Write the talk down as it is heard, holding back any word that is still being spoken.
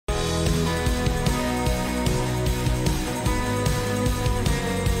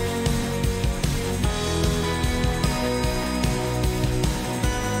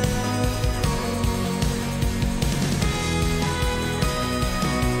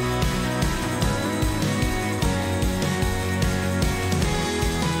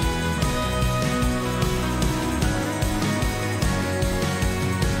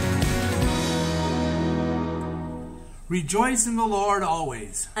Rejoice in the Lord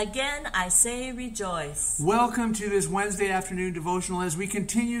always. Again, I say rejoice. Welcome to this Wednesday afternoon devotional as we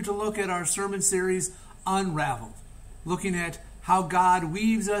continue to look at our sermon series, Unraveled. Looking at how God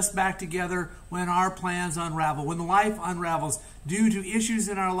weaves us back together when our plans unravel, when life unravels due to issues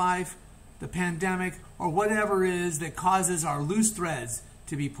in our life, the pandemic, or whatever it is that causes our loose threads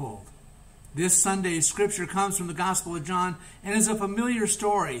to be pulled. This Sunday's scripture comes from the Gospel of John and is a familiar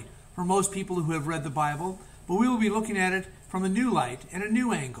story for most people who have read the Bible, but we will be looking at it from a new light and a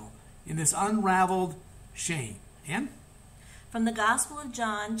new angle in this unraveled shame. Ann? From the Gospel of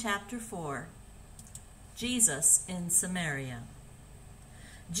John, chapter 4, Jesus in Samaria.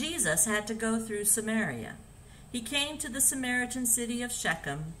 Jesus had to go through Samaria. He came to the Samaritan city of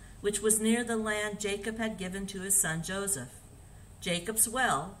Shechem, which was near the land Jacob had given to his son Joseph. Jacob's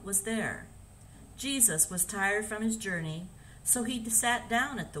well was there. Jesus was tired from his journey, so he sat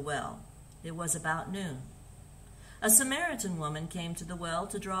down at the well. It was about noon. A Samaritan woman came to the well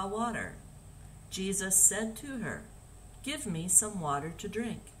to draw water. Jesus said to her, "Give me some water to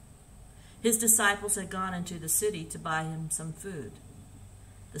drink." His disciples had gone into the city to buy him some food.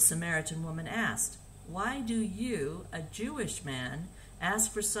 The Samaritan woman asked, "Why do you, a Jewish man,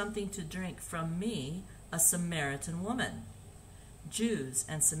 ask for something to drink from me, a Samaritan woman?" Jews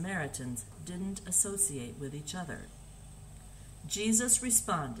and Samaritans didn't associate with each other. Jesus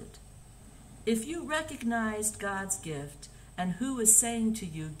responded, "If you recognized God's gift and who is saying to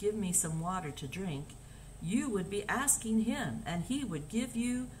you, 'Give me some water to drink,' you would be asking him, and he would give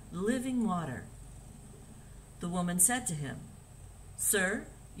you living water." The woman said to him, "Sir,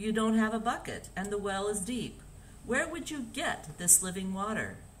 you don't have a bucket, and the well is deep. Where would you get this living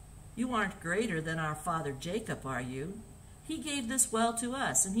water? You aren't greater than our father Jacob, are you? He gave this well to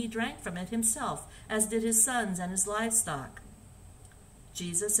us, and he drank from it himself, as did his sons and his livestock."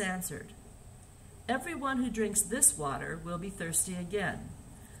 Jesus answered, "Everyone who drinks this water will be thirsty again.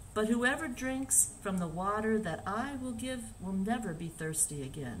 But whoever drinks from the water that I will give will never be thirsty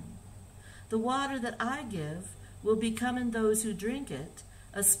again. The water that I give will become in those who drink it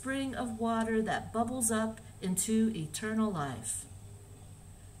a spring of water that bubbles up into eternal life."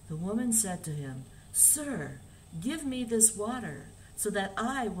 The woman said to him, "Sir, give me this water so that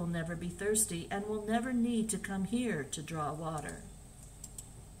I will never be thirsty and will never need to come here to draw water."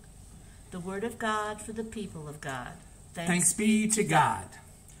 The word of God for the people of God. Thanks be to God.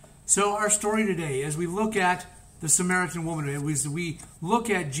 So our story today, as we look at the Samaritan woman, as we look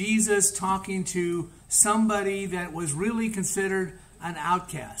at Jesus talking to somebody that was really considered an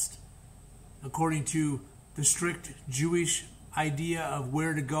outcast, according to the strict Jewish idea of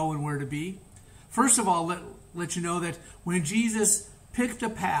where to go and where to be. First of all, let you know that when Jesus picked a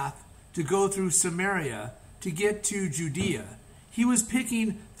path to go through Samaria to get to Judea, he was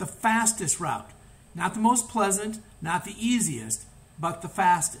picking the fastest route. Not the most pleasant, not the easiest, but the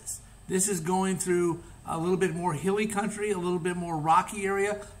fastest. This is going through a little bit more hilly country, a little bit more rocky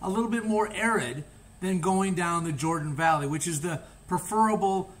area, a little bit more arid than going down the Jordan Valley, which is the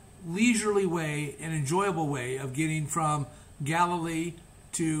preferable, leisurely way and enjoyable way of getting from Galilee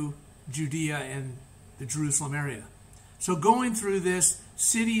to Judea and the Jerusalem area. So going through this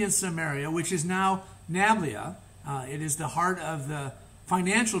city in Samaria, which is now Nablus, it is the heart of the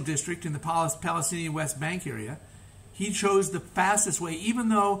financial district in the Palestinian West Bank area. He chose the fastest way, even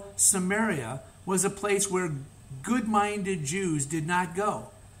though Samaria was a place where good-minded Jews did not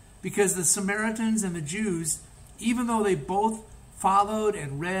go. Because the Samaritans and the Jews, even though they both followed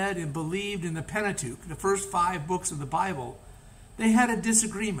and read and believed in the Pentateuch, the first 5 books of the Bible, they had a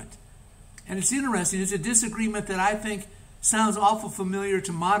disagreement. And it's interesting, it's a disagreement that I think sounds awful familiar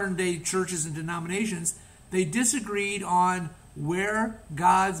to modern-day churches and denominations. They disagreed on where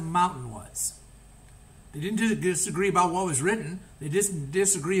God's mountain was. They didn't disagree about what was written. They didn't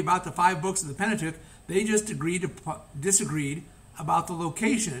disagree about the 5 books of the Pentateuch. They just disagreed about the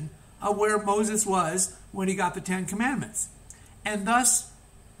location of where Moses was when he got the 10 Commandments. And thus,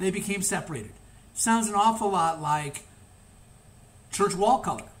 they became separated. Sounds an awful lot like church wall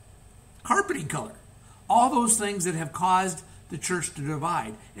color, carpeting color, all those things that have caused the church to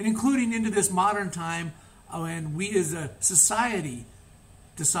divide, and including into this modern time when we as a society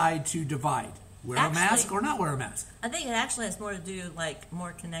decide to divide. Wear a mask or not wear a mask. I think it actually has more to do,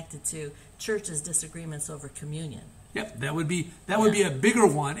 more connected to churches' disagreements over communion. Yep, that would be a bigger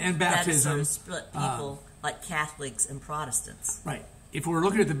one, and baptism. That is sort of split people like Catholics and Protestants. Right. If we're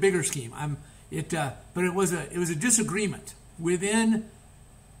looking at the bigger scheme, but it was a disagreement within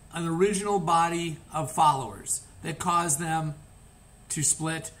an original body of followers that caused them to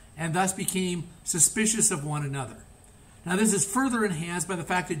split and thus became suspicious of one another. Now, this is further enhanced by the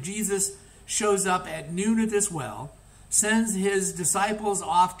fact that Jesus shows up at noon at this well. sends his disciples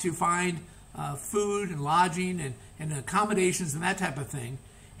off to find food and lodging and accommodations and that type of thing.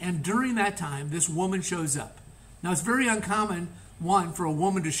 And during that time, this woman shows up. Now, it's very uncommon, one, for a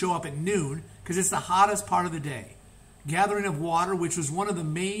woman to show up at noon because it's the hottest part of the day. Gathering of water, which was one of the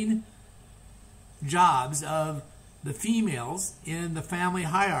main jobs of the females in the family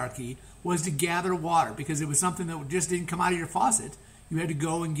hierarchy, was to gather water because it was something that just didn't come out of your faucet. You had to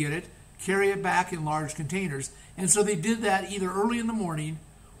go and get it, carry it back in large containers. And so they did that either early in the morning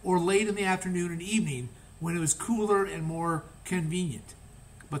or late in the afternoon and evening when it was cooler and more convenient.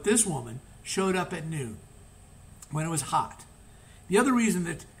 But this woman showed up at noon when it was hot. The other reason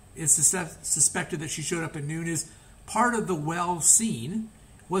that it's suspected that she showed up at noon is part of the well scene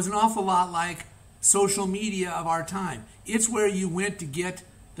was an awful lot like social media of our time. It's where you went to get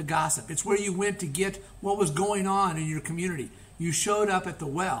the gossip. It's where you went to get what was going on in your community. You showed up at the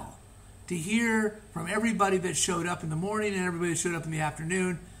well to hear from everybody that showed up in the morning and everybody that showed up in the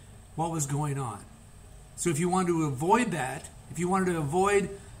afternoon what was going on. So if you wanted to avoid that, if you wanted to avoid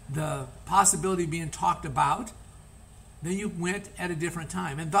the possibility of being talked about, then you went at a different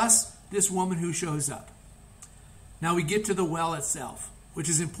time. And thus, this woman who shows up. Now we get to the well itself, which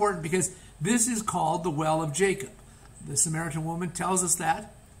is important because this is called the well of Jacob. The Samaritan woman tells us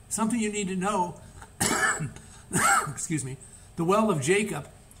that. Something you need to know, excuse me, the well of Jacob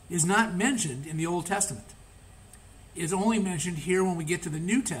is not mentioned in the Old Testament. It's only mentioned here when we get to the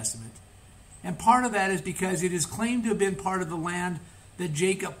New Testament. And part of that is because it is claimed to have been part of the land that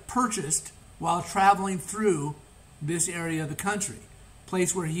Jacob purchased while traveling through this area of the country, a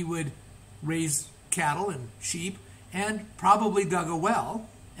place where he would raise cattle and sheep and probably dug a well.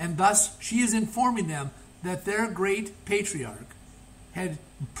 And thus she is informing them that their great patriarch had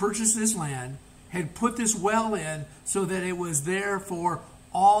purchased this land, had put this well in so that it was there for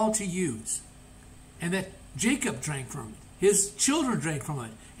all to use. And that Jacob drank from it. His children drank from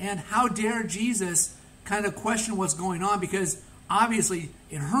it. And how dare Jesus kind of question what's going on, because obviously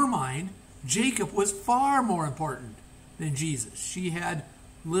in her mind, Jacob was far more important than Jesus. She had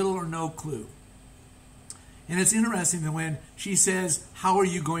little or no clue. And it's interesting that when she says, how are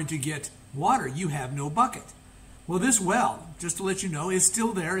you going to get water? You have no bucket. Well, this well, just to let you know, is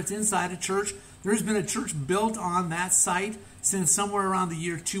still there. It's inside a church. There's been a church built on that site since somewhere around the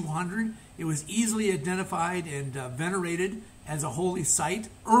year 200. It was easily identified and venerated as a holy site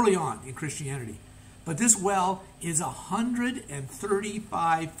early on in Christianity. But this well is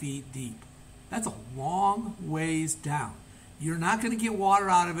 135 feet deep. That's a long ways down. You're not going to get water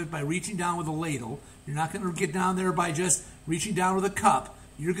out of it by reaching down with a ladle. You're not going to get down there by just reaching down with a cup.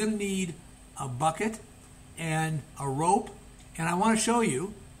 You're going to need a bucket and a rope. And I want to show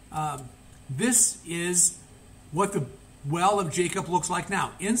you, this is what the well of Jacob looks like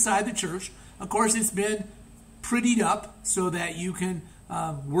now. Inside the church, of course, it's been prettied up so that you can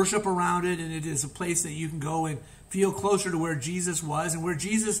worship around it, and it is a place that you can go and feel closer to where Jesus was and where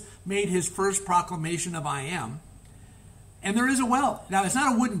Jesus made his first proclamation of I am. And there is a well. Now, it's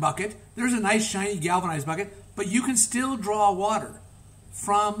not a wooden bucket. There's a nice, shiny, galvanized bucket, but you can still draw water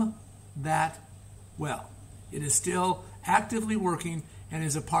from that well. It is still actively working and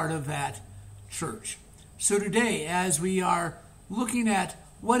is a part of that church. So today, as we are looking at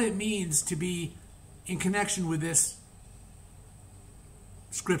what it means to be in connection with this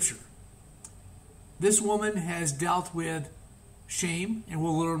scripture, this woman has dealt with shame, and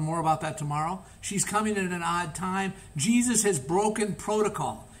we'll learn more about that tomorrow. She's coming at an odd time. Jesus has broken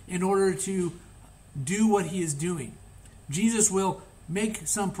protocol in order to do what he is doing. Jesus will make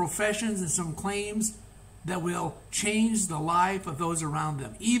some professions and some claims that will change the life of those around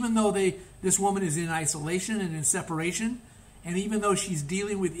them. Even though this woman is in isolation and in separation, and even though she's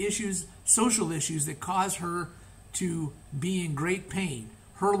dealing with issues, social issues that cause her to be in great pain,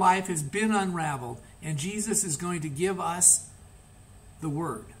 her life has been unraveled, and Jesus is going to give us the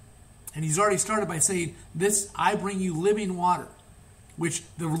word. And he's already started by saying, this, I bring you living water, which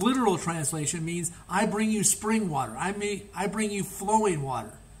the literal translation means, I bring you spring water. I bring you flowing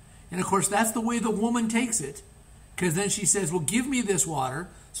water. And of course, that's the way the woman takes it, because then she says, well, give me this water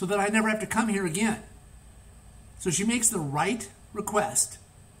so that I never have to come here again. So she makes the right request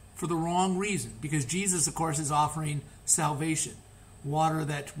for the wrong reason, because Jesus, of course, is offering salvation, water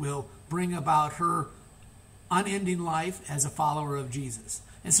that will bring about her unending life as a follower of Jesus.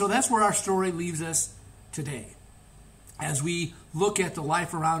 And so that's where our story leaves us today. As we look at the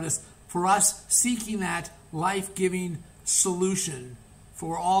life around us, for us seeking that life-giving solution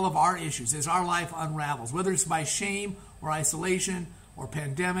for all of our issues as our life unravels, whether it's by shame or isolation or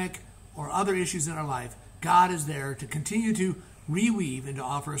pandemic or other issues in our life, God is there to continue to reweave and to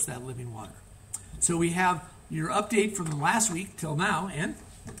offer us that living water. So we have your update from the last week till now, and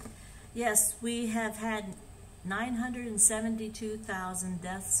Yes, we have had 972,000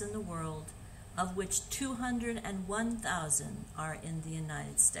 deaths in the world, of which 201,000 are in the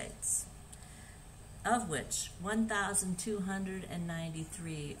United States, of which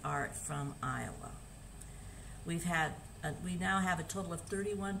 1,293 are from Iowa. We now have a total of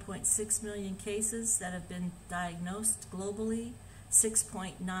 31.6 million cases that have been diagnosed globally,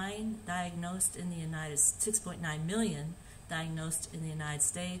 6.9 million diagnosed in the United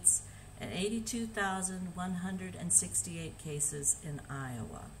States, and 82,168 cases in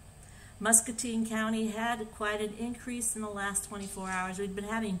Iowa. Muscatine County had quite an increase in the last 24 hours. We've been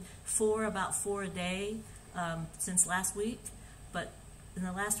having about four a day since last week, but in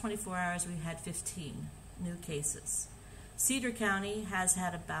the last 24 hours we had 15 new cases. Cedar County has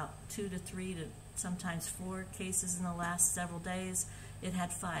had about 2 to 3 to sometimes 4 cases in the last several days. It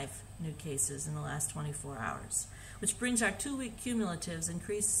had 5 new cases in the last 24 hours, which brings our 2-week cumulatives,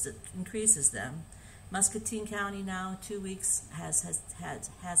 increases them. Muscatine County now, 2 weeks, has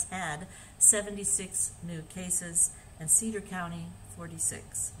had 76 new cases, and Cedar County,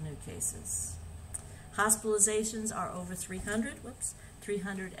 46 new cases. Hospitalizations are over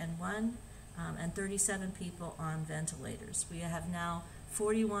 301, and 37 people on ventilators. We have now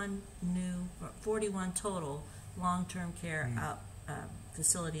 41 total long-term care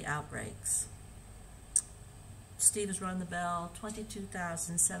facility outbreaks. Steve has rung the bell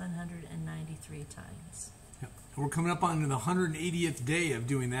 22,793 times. Yep. We're coming up on the 180th day of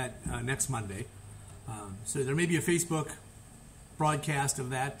doing that next Monday. So there may be a Facebook broadcast of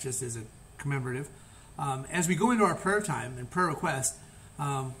that just as a commemorative. As we go into our prayer time and prayer request,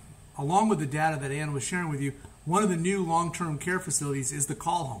 along with the data that Ann was sharing with you, one of the new long-term care facilities is the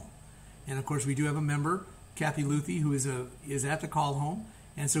call home. And of course we do have a member, Kathy Luthi, who is at the call home.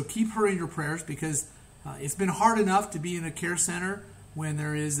 And so keep her in your prayers, because it's been hard enough to be in a care center when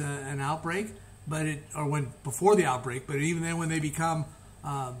there is an outbreak, before the outbreak, but even then when they become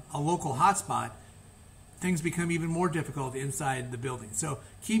a local hotspot, things become even more difficult inside the building. So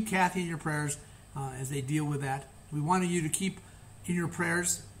keep Kathy in your prayers as they deal with that. We wanted you to keep in your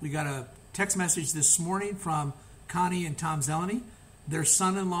prayers. We got a text message this morning from Connie and Tom Zeleny. Their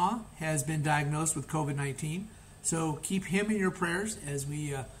son-in-law has been diagnosed with COVID-19. So keep him in your prayers as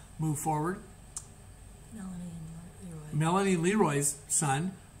we move forward. Melanie and Leroy's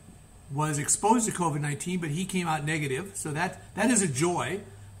son was exposed to COVID-19, but he came out negative. So that is a joy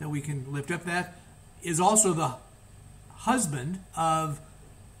that we can lift up. That is also the husband of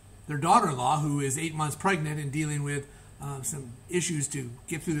their daughter-in-law, who is 8 months pregnant and dealing with some issues to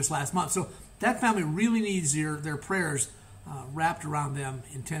get through this last month. So that family really needs their prayers wrapped around them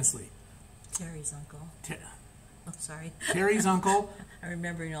intensely. Terry's uncle. Sorry. Terry's uncle. I'm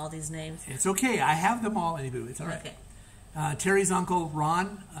remembering all these names. It's okay. I have them all anyway. It's all right. Okay. Terry's uncle,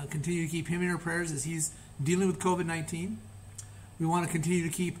 Ron, continue to keep him in your prayers as he's dealing with COVID-19. We want to continue to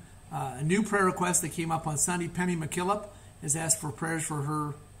keep a new prayer request that came up on Sunday. Penny McKillop has asked for prayers for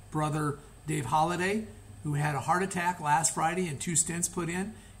her brother, Dave Holliday, who had a heart attack last Friday and 2 stents put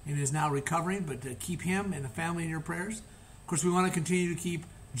in and is now recovering, but keep him and the family in your prayers. Of course, we want to continue to keep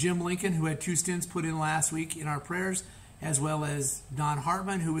Jim Lincoln, who had 2 stents put in last week, in our prayers, as well as Don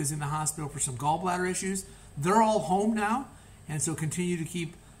Hartman, who is in the hospital for some gallbladder issues. They're all home now, and so continue to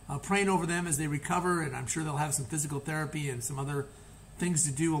keep praying over them as they recover, and I'm sure they'll have some physical therapy and some other things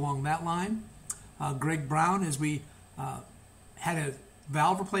to do along that line. Greg Brown, as we had a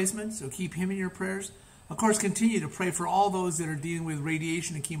valve replacement, so keep him in your prayers. Of course, continue to pray for all those that are dealing with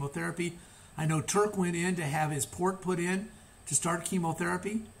radiation and chemotherapy. I know Turk went in to have his port put in to start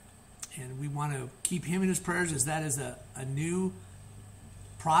chemotherapy, and we want to keep him in his prayers as that is a new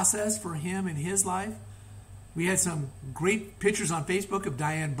process for him in his life. We had some great pictures on Facebook of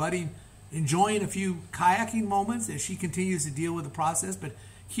Diane Budding enjoying a few kayaking moments as she continues to deal with the process, but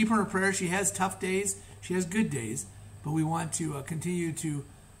keep her in prayer. She has tough days, she has good days, but we want to continue to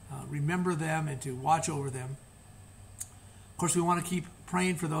remember them and to watch over them. Of course, we want to keep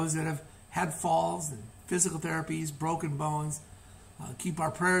praying for those that have had falls and physical therapies, broken bones. Keep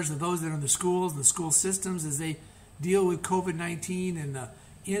our prayers of those that are in the schools, the school systems, as they deal with COVID-19 and the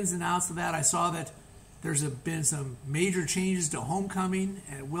ins and outs of that. I saw that there's been some major changes to homecoming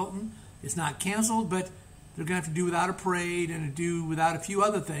at Wilton. It's not canceled, but they're going to have to do without a parade and to do without a few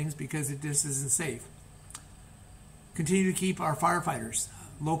other things because it just isn't safe. Continue to keep our firefighters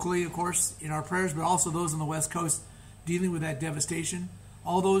locally, of course, in our prayers, but also those on the West Coast dealing with that devastation.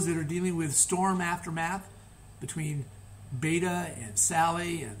 All those that are dealing with storm aftermath between Beta and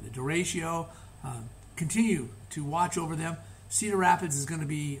Sally and the derecho, continue to watch over them. Cedar Rapids is going to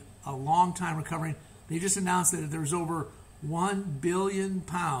be a long time recovering. They just announced that there's over 1 billion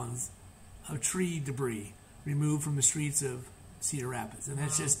pounds of tree debris removed from the streets of Cedar Rapids. And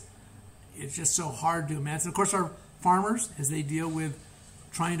that's it's just so hard to imagine. Of course, our farmers, as they deal with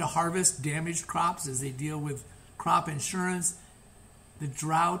trying to harvest damaged crops, as they deal with crop insurance, the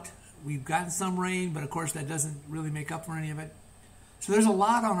drought. We've gotten some rain, but of course that doesn't really make up for any of it. So there's a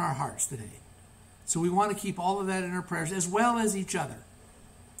lot on our hearts today. So we want to keep all of that in our prayers, as well as each other,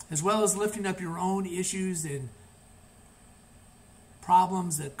 as well as lifting up your own issues and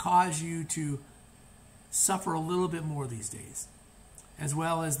problems that cause you to suffer a little bit more these days, as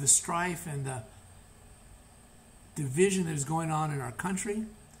well as the strife and the division that is going on in our country.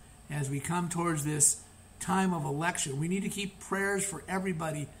 As we come towards this time of election, we need to keep prayers for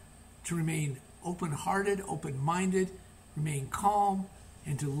everybody to remain open-hearted, open-minded, remain calm,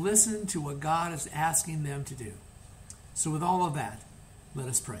 and to listen to what God is asking them to do. So with all of that, let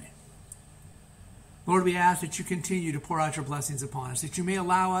us pray. Lord, we ask that you continue to pour out your blessings upon us, that you may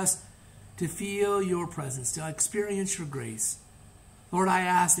allow us to feel your presence, to experience your grace. Lord, I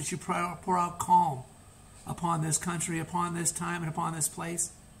ask that you pour out calm upon this country, upon this time, and upon this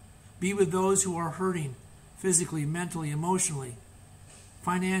place. Be with those who are hurting physically, mentally, emotionally,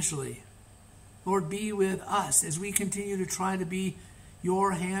 financially. Lord, be with us as we continue to try to be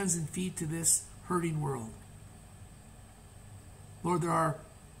your hands and feet to this hurting world. Lord, there are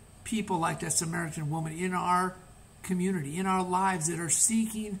people like that Samaritan woman in our community, in our lives, that are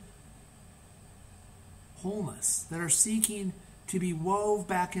seeking wholeness, that are seeking to be wove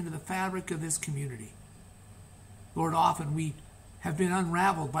back into the fabric of this community. Lord, often we have been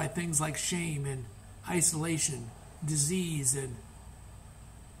unraveled by things like shame and isolation, disease and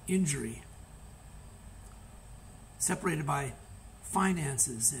injury, separated by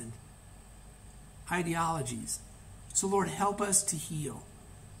finances and ideologies. So Lord, help us to heal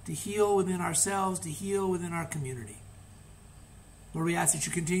within ourselves, to heal within our community. Lord, we ask that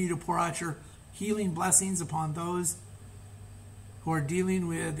you continue to pour out your healing blessings upon those who are dealing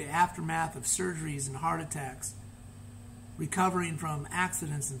with the aftermath of surgeries and heart attacks, recovering from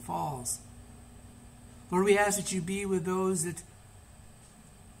accidents and falls. Lord, we ask that you be with those that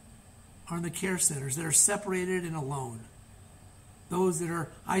are in the care centers, that are separated and alone, those that are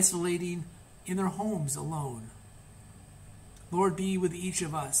isolating in their homes alone. Lord, be with each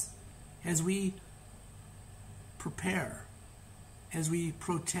of us as we prepare, as we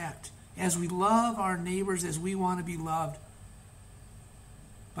protect, as we love our neighbors as we want to be loved,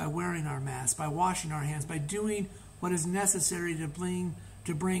 by wearing our masks, by washing our hands, by doing what is necessary to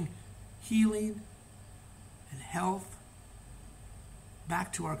bring healing and health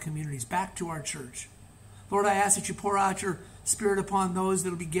back to our communities, back to our church. Lord, I ask that you pour out your Spirit upon those that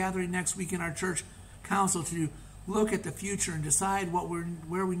will be gathering next week in our church council to look at the future and decide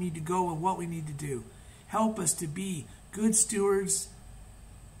where we need to go and what we need to do. Help us to be good stewards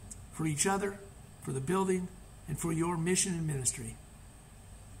for each other, for the building, and for your mission and ministry.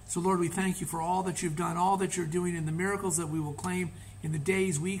 So, Lord, we thank you for all that you've done, all that you're doing, and the miracles that we will claim in the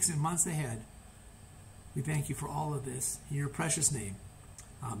days, weeks, and months ahead. We thank you for all of this. In your precious name,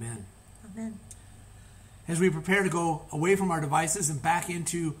 amen. Amen. As we prepare to go away from our devices and back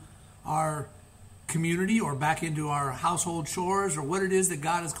into our community or back into our household chores or what it is that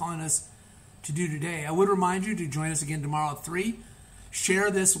God is calling us to do today, I would remind you to join us again tomorrow at 3.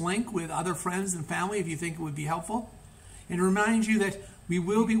 Share this link with other friends and family if you think it would be helpful. And remind you that we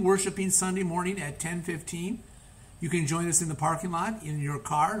will be worshiping Sunday morning at 10:15. You can join us in the parking lot, in your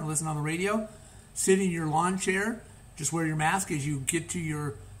car, and listen on the radio. Sit in your lawn chair. Just wear your mask as you get to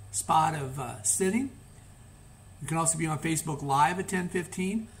your spot of sitting. You can also be on Facebook Live at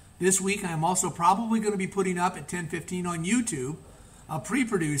 10:15. This week, I'm also probably going to be putting up at 10:15 on YouTube a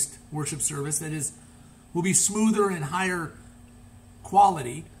pre-produced worship service that will be smoother and higher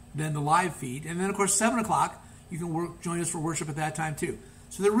quality than the live feed. And then, of course, 7 o'clock, you can join us for worship at that time too.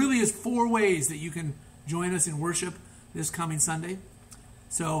 So there really is 4 ways that you can join us in worship this coming Sunday.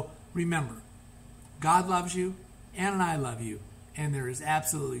 So remember, God loves you, and I love you, and there is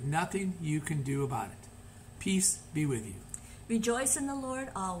absolutely nothing you can do about it. Peace be with you. Rejoice in the Lord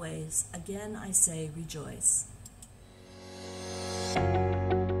always. Again, I say rejoice.